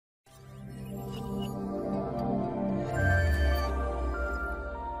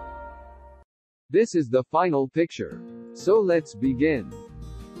This is the final picture. So let's begin.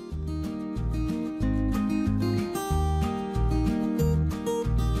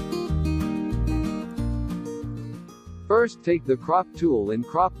 First, take the crop tool and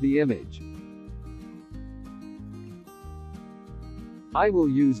crop the image. I will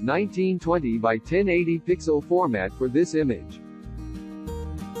use 1920 by 1080 pixel format for this image.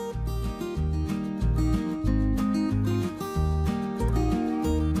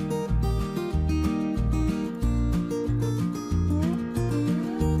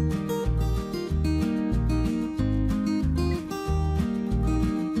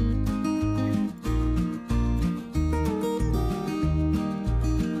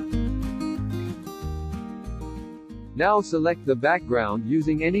 Now select the background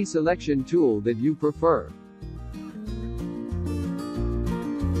using any selection tool that you prefer.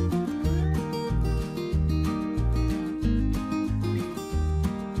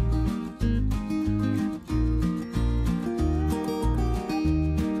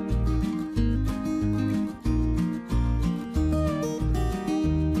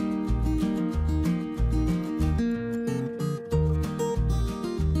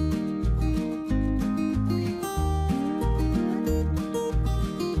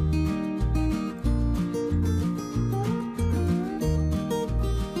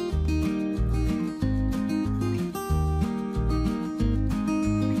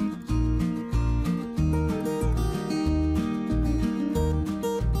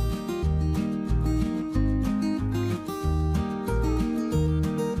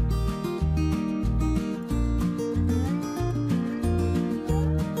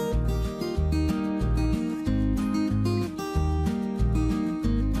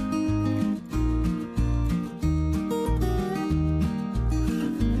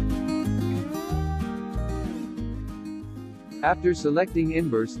 After selecting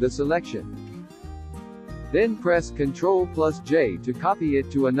inverse the selection. Then press Ctrl+J to copy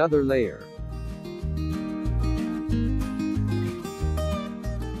it to another layer.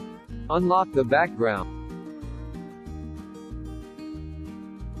 Unlock the background.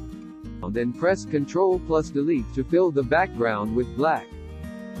 Then press Ctrl+Delete to fill the background with black.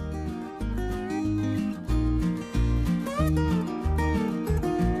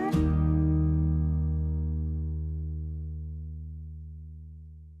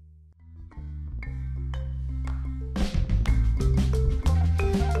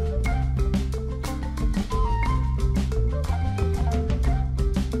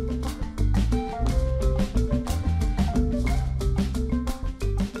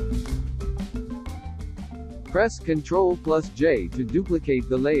 Press Ctrl+J to duplicate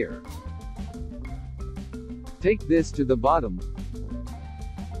the layer. Take this to the bottom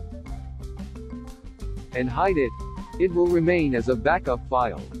and hide it. It will remain as a backup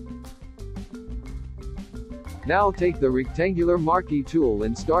file. Now take the rectangular Marquee tool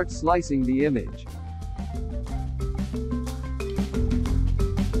and start slicing the image.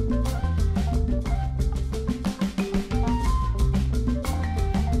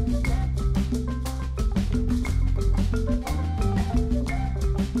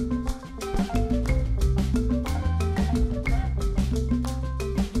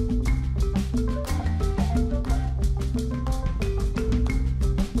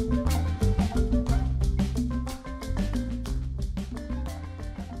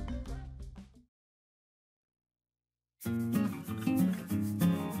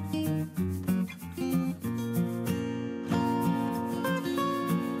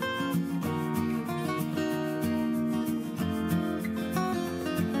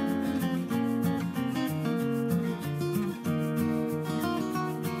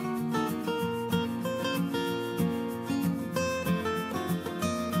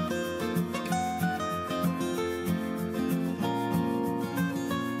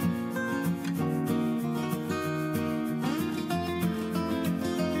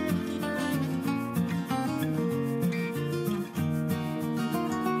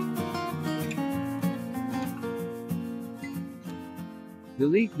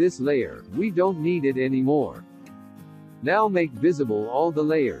 Delete this layer, we don't need it anymore. Now make visible all the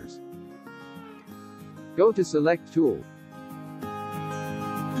layers. Go to Select Tool.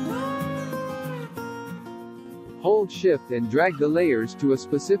 Hold Shift and drag the layers to a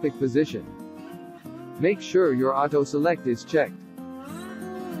specific position. Make sure your Auto Select is checked.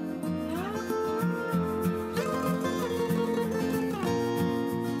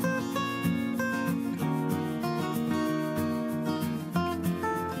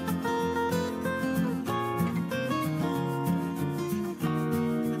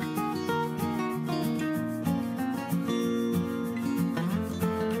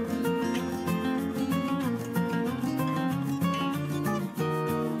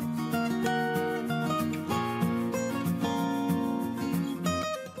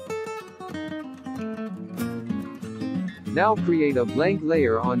 Now create a blank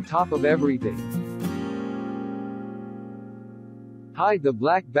layer on top of everything. Hide the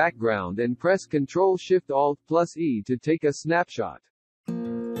black background and press Ctrl-Shift-Alt+E to take a snapshot.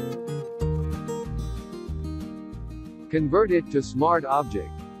 Convert it to Smart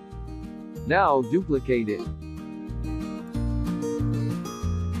Object. Now duplicate it.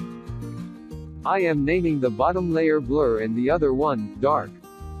 I am naming the bottom layer Blur and the other one, Dark.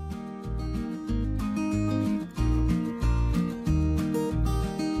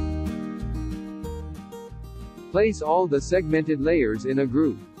 Place all the segmented layers in a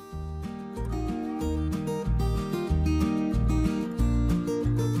group.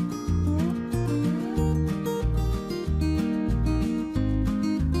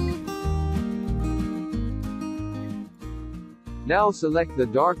 Now select the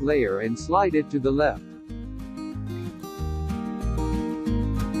dark layer and slide it to the left.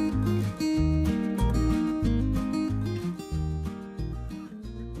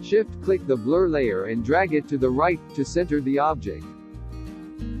 Shift-click the blur layer and drag it to the right to center the object.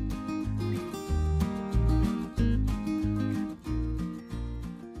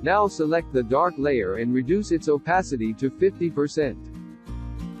 Now select the dark layer and reduce its opacity to 50%.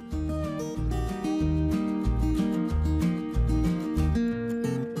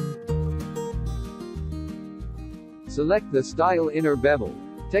 Select the Style Inner Bevel.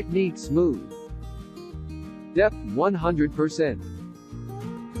 Technique Smooth. Depth 100%.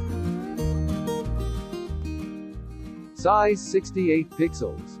 Size 68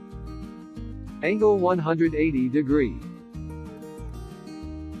 pixels. Angle 180 degree.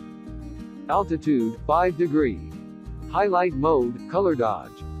 Altitude 5 degree. Highlight mode, color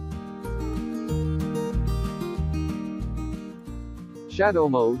dodge. Shadow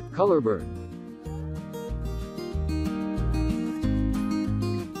mode, color burn.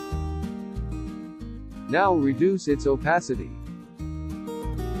 Now reduce its opacity.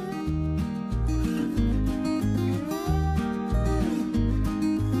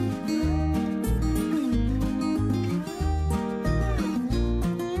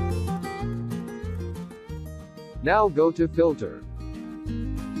 Now go to Filter.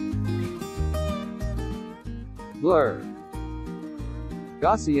 Blur.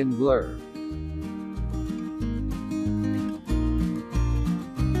 Gaussian blur.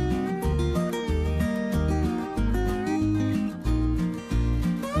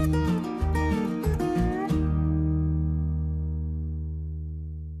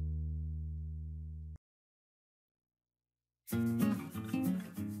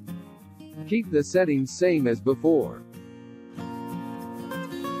 Keep the settings same as before.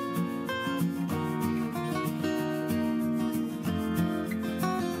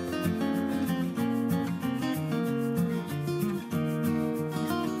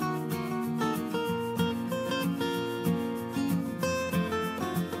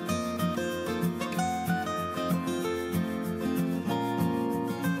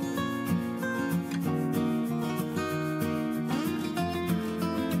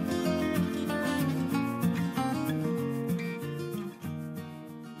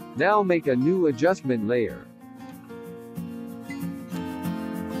 Now make a new adjustment layer.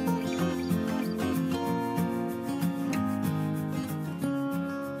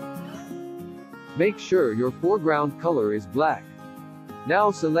 Make sure your foreground color is black. Now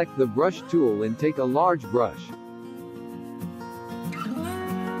select the brush tool and take a large brush.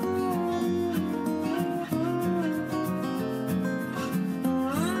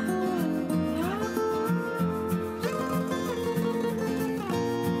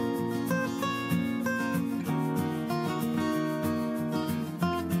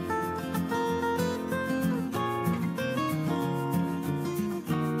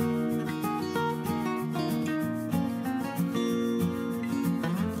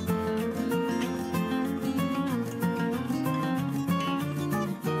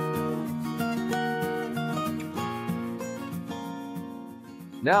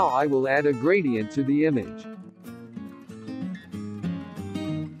 Now I will add a gradient to the image.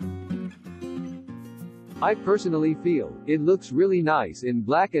 I personally feel it looks really nice in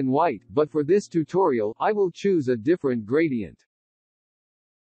black and white, but for this tutorial, I will choose a different gradient.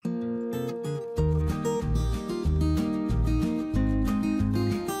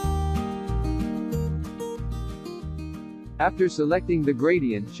 After selecting the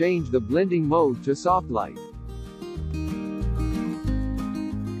gradient, change the blending mode to soft light.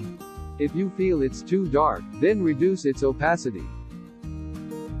 If you feel it's too dark, then reduce its opacity.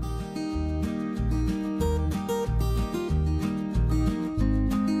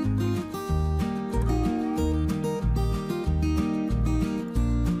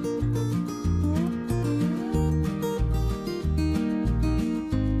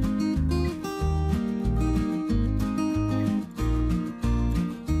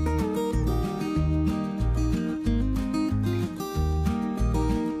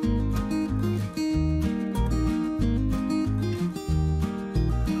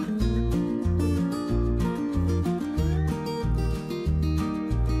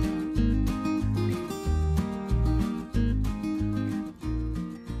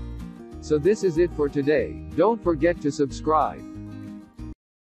 So this is it for today. Don't forget to subscribe.